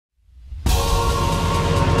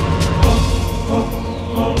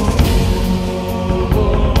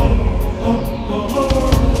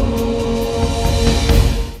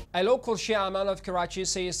A local Shia imam of Karachi,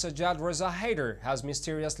 Syed Sajjad Raza Haider, has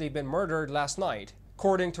mysteriously been murdered last night.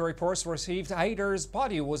 According to reports received, Haider's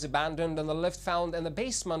body was abandoned in the lift found in the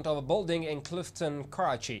basement of a building in Clifton,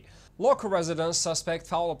 Karachi. Local residents suspect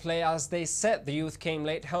foul play as they said the youth came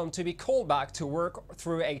late home to be called back to work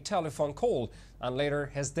through a telephone call, and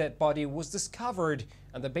later his dead body was discovered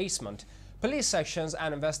in the basement. Police sections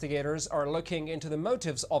and investigators are looking into the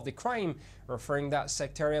motives of the crime, referring that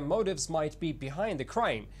sectarian motives might be behind the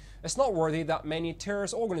crime. It's noteworthy that many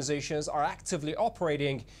terrorist organizations are actively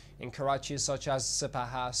operating in Karachi, such as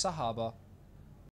Sipah-e-Sahaba.